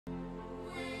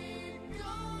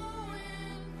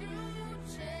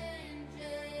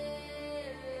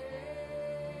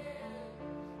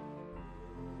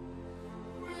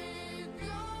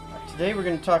Today we're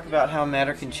going to talk about how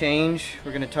matter can change.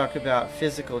 We're going to talk about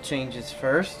physical changes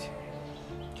first.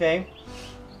 Okay?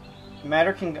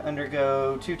 Matter can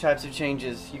undergo two types of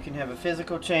changes. You can have a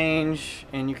physical change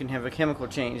and you can have a chemical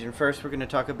change. And first we're going to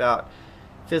talk about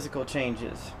physical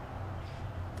changes.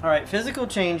 Alright, physical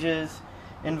changes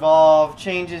involve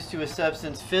changes to a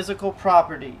substance's physical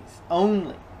properties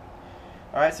only.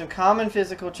 Alright, some common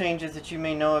physical changes that you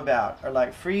may know about are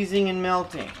like freezing and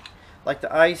melting. Like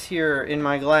the ice here in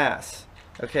my glass.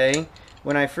 Okay?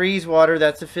 When I freeze water,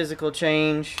 that's a physical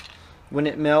change. When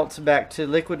it melts back to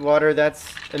liquid water,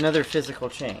 that's another physical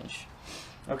change.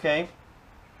 Okay?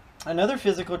 Another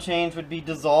physical change would be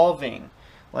dissolving.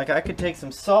 Like I could take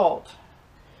some salt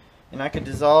and I could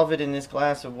dissolve it in this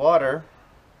glass of water.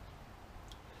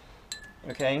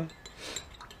 Okay?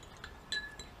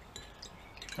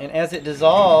 And as it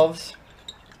dissolves,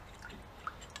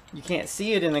 you can't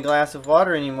see it in the glass of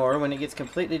water anymore when it gets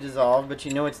completely dissolved, but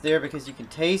you know it's there because you can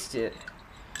taste it.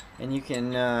 And you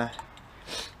can,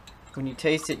 when you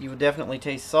taste it, you will definitely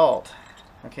taste salt.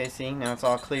 Okay, see, now it's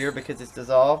all clear because it's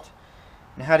dissolved.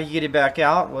 And how do you get it back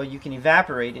out? Well, you can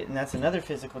evaporate it, and that's another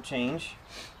physical change.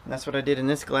 And that's what I did in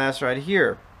this glass right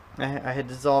here. I had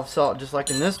dissolved salt just like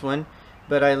in this one,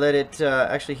 but I let it,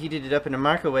 actually heated it up in a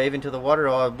microwave until the water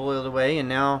all boiled away, and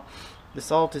now the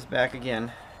salt is back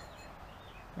again.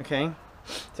 Okay,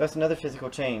 so that's another physical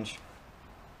change.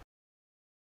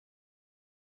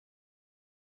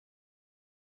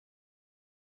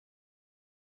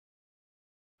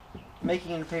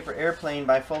 Making a paper airplane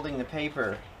by folding the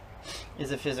paper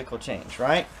is a physical change,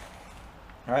 right?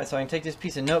 Alright, so I can take this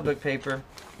piece of notebook paper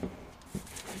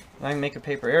and I can make a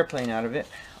paper airplane out of it.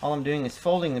 All I'm doing is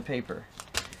folding the paper.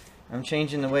 I'm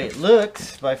changing the way it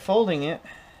looks by folding it,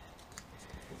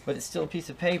 but it's still a piece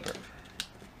of paper.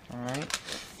 Alright,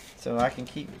 so I can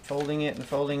keep folding it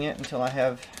until I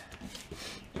have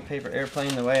a paper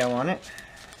airplane the way I want it.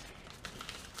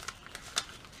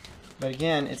 But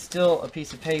again, it's still a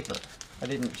piece of paper. I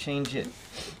didn't change it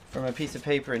from a piece of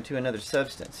paper into another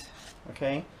substance.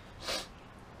 Okay?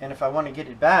 And if I want to get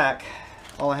it back,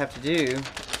 all I have to do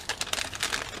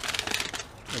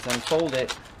is unfold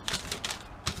it,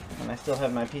 and I still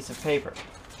have my piece of paper.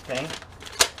 Okay?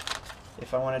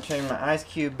 If I want to turn my ice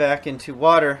cube back into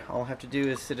water, all I have to do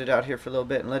is sit it out here for a little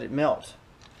bit and let it melt.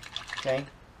 Okay?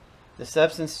 The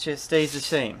substance just stays the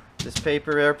same. This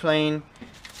paper airplane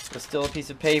was still a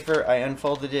piece of paper. I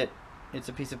unfolded it. It's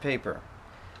a piece of paper.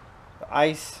 The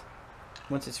ice,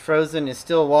 once it's frozen, is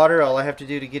still water. All I have to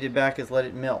do to get it back is let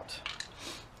it melt.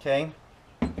 Okay?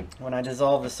 When I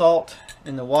dissolve the salt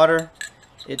in the water,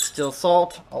 it's still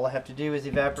salt. All I have to do is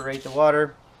evaporate the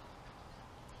water,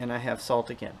 and I have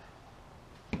salt again.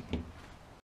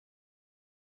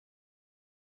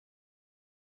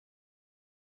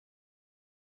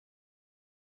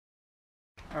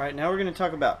 Alright, now we're going to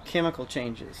talk about chemical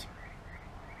changes.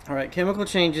 Alright, chemical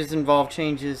changes involve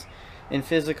changes in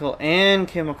physical and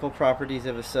chemical properties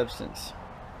of a substance.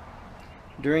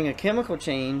 During a chemical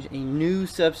change, a new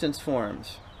substance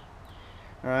forms.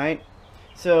 Alright,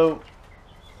 so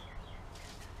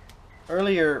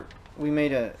earlier we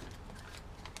made a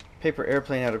paper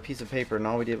airplane out of a piece of paper and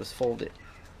all we did was fold it.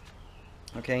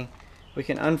 Okay, we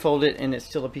can unfold it and it's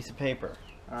still a piece of paper.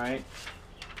 Alright,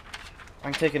 I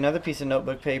can take another piece of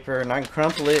notebook paper and I can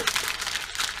crumple it,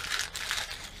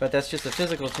 but that's just a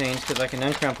physical change because I can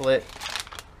uncrumple it,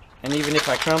 and even if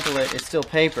I crumple it, it's still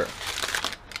paper.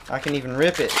 I can even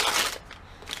rip it.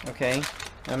 Okay,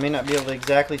 I may not be able to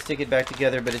exactly stick it back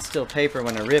together, but it's still paper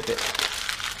when I rip it.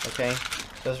 Okay,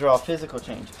 those are all physical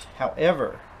changes.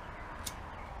 However,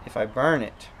 if I burn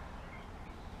it,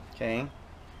 okay,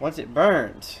 once it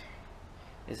burns,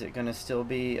 is it going to still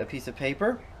be a piece of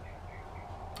paper?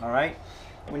 Alright,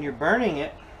 when you're burning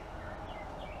it,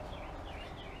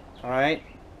 alright,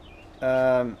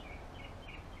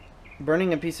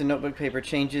 burning a piece of notebook paper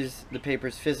changes the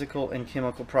paper's physical and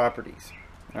chemical properties.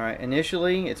 Alright,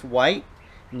 initially it's white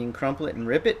and you can crumple it and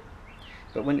rip it,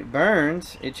 but when it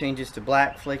burns, it changes to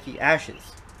black, flaky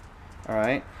ashes.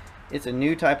 Alright, it's a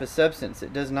new type of substance.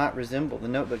 It does not resemble the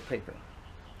notebook paper.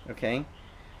 Okay,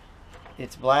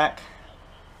 it's black.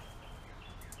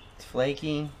 It's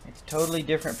flaky. It's totally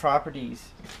different properties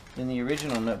than the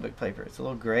original notebook paper. It's a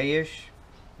little grayish.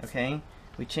 Okay,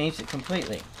 we changed it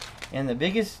completely. And the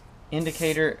biggest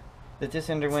indicator that this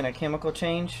underwent a chemical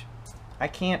change, I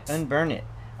can't unburn it.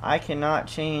 I cannot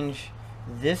change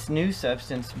this new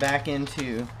substance back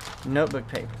into notebook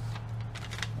paper.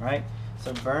 Alright,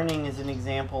 so burning is an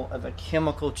example of a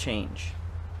chemical change.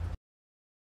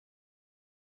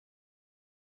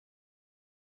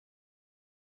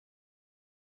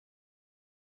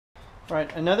 Right,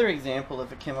 another example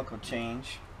of a chemical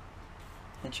change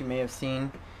that you may have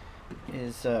seen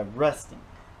is rusting.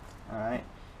 Alright,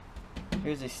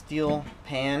 here's a steel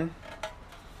pan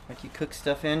like you cook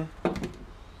stuff in.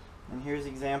 And here's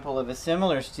an example of a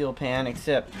similar steel pan,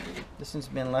 except this one's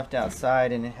been left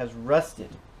outside and it has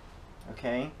rusted.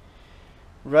 Okay?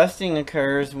 Rusting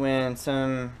occurs when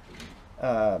some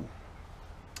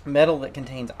metal that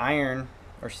contains iron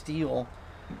or steel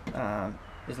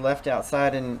is left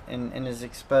outside and is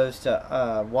exposed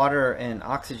to water and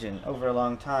oxygen over a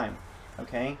long time.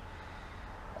 Okay?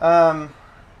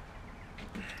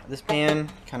 This pan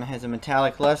kind of has a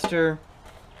metallic luster.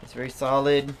 It's very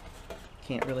solid.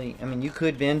 Can't really, I mean, you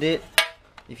could bend it.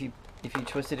 If you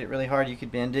twisted it really hard, you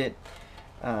could bend it.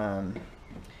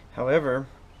 However,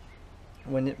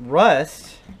 when it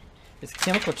rusts, it's a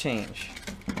chemical change.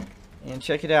 And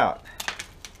check it out.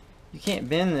 You can't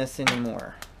bend this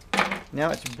anymore. Now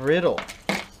it's brittle.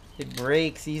 It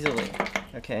breaks easily.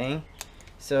 Okay?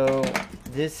 So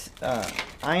this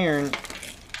iron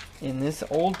in this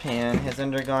old pan has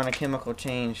undergone a chemical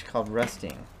change called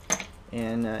rusting.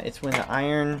 And it's when the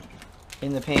iron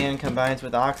in the pan combines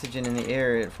with oxygen in the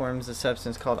air, it forms a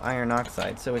substance called iron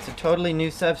oxide. So it's a totally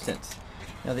new substance.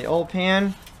 Now the old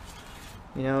pan,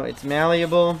 you know, it's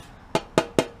malleable.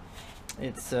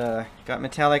 It's got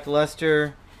metallic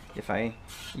luster. If I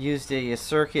used a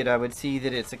circuit, I would see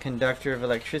that it's a conductor of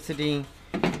electricity.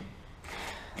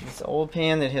 This old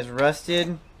pan that has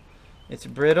rusted, it's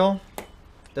brittle,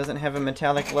 doesn't have a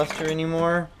metallic luster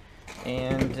anymore,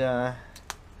 and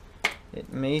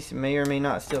it may or may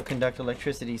not still conduct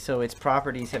electricity, so its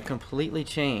properties have completely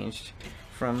changed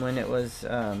from when it was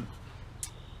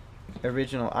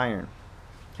original iron.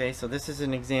 Okay, so this is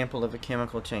an example of a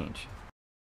chemical change.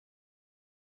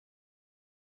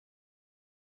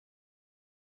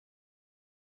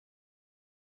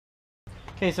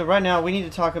 Okay, so right now we need to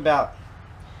talk about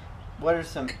what is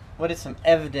some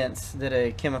evidence that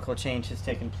a chemical change has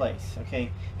taken place. Okay,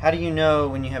 how do you know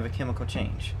when you have a chemical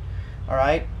change? All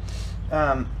right.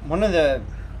 One of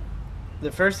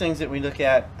the first things that we look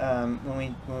at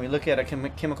when we look at a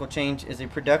chemical change is a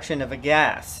production of a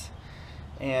gas.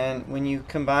 And when you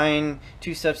combine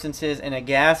two substances and a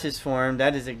gas is formed,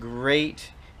 that is a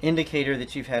great indicator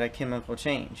that you've had a chemical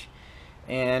change.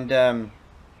 And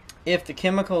if the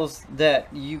chemicals that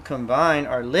you combine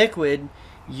are liquid,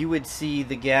 you would see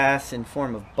the gas in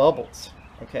form of bubbles.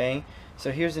 Okay,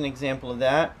 so here's an example of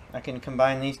that. I can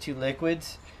combine these two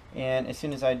liquids, and as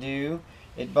soon as I do,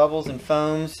 it bubbles and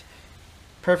foams.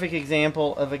 Perfect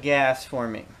example of a gas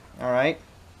forming. All right.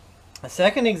 A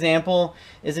second example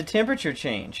is a temperature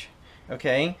change.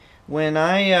 Okay, when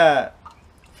I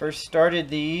first started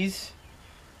these,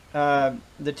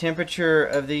 the temperature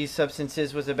of these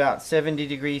substances was about 70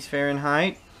 degrees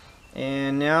Fahrenheit,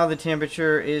 and now the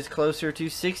temperature is closer to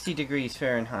 60 degrees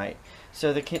Fahrenheit.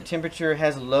 So the temperature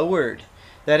has lowered.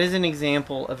 That is an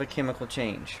example of a chemical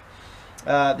change.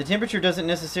 The temperature doesn't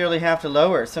necessarily have to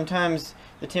lower. Sometimes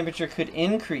the temperature could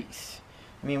increase.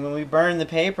 I mean, when we burned the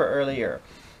paper earlier,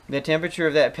 the temperature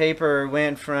of that paper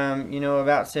went from, you know,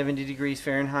 about 70 degrees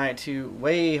Fahrenheit to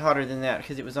way hotter than that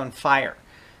because it was on fire.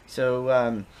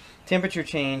 So temperature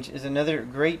change is another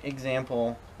great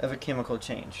example of a chemical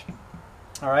change.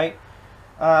 All right.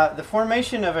 The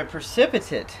formation of a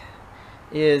precipitate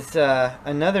is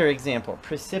another example.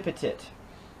 Precipitate.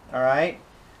 All right.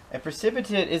 A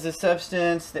precipitate is a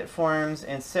substance that forms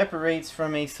and separates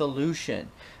from a solution.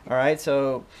 All right.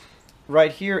 So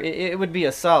right here, it would be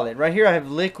a solid. Right here, I have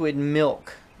liquid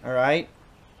milk. All right.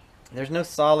 There's no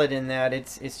solid in that.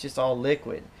 It's just all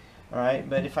liquid. All right.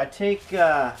 But if I take,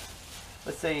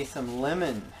 let's say, some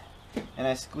lemon, and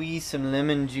I squeeze some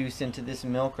lemon juice into this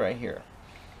milk right here.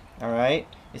 All right.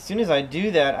 As soon as I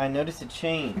do that, I notice a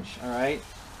change. All right.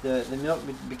 The milk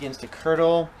begins to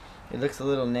curdle. It looks a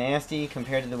little nasty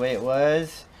compared to the way it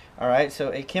was. All right.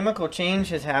 So a chemical change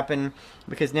has happened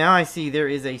because now I see there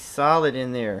is a solid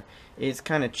in there. It's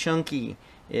kind of chunky.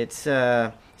 It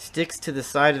sticks to the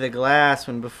side of the glass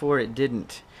when before it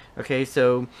didn't. Okay.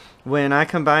 So when I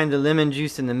combined the lemon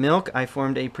juice and the milk, I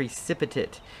formed a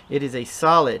precipitate. It is a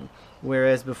solid,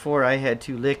 whereas before I had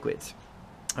two liquids.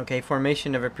 Okay,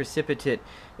 formation of a precipitate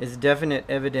is definite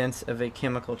evidence of a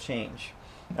chemical change.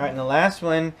 All right, and the last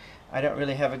one I don't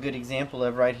really have a good example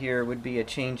of right here would be a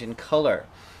change in color.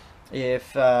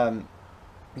 If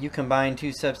you combine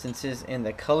two substances and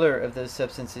the color of those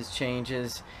substances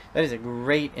changes, that is a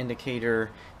great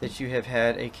indicator that you have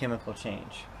had a chemical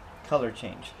change, color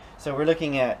change. So we're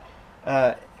looking at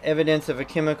evidence of a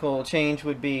chemical change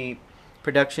would be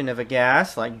production of a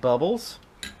gas like bubbles,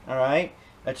 all right,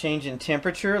 a change in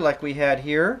temperature like we had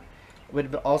here,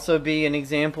 would also be an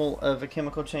example of a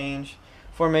chemical change.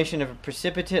 Formation of a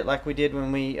precipitate, like we did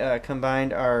when we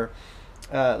combined our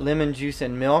lemon juice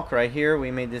and milk. Right here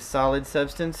we made this solid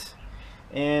substance.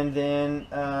 And then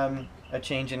a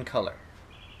change in color.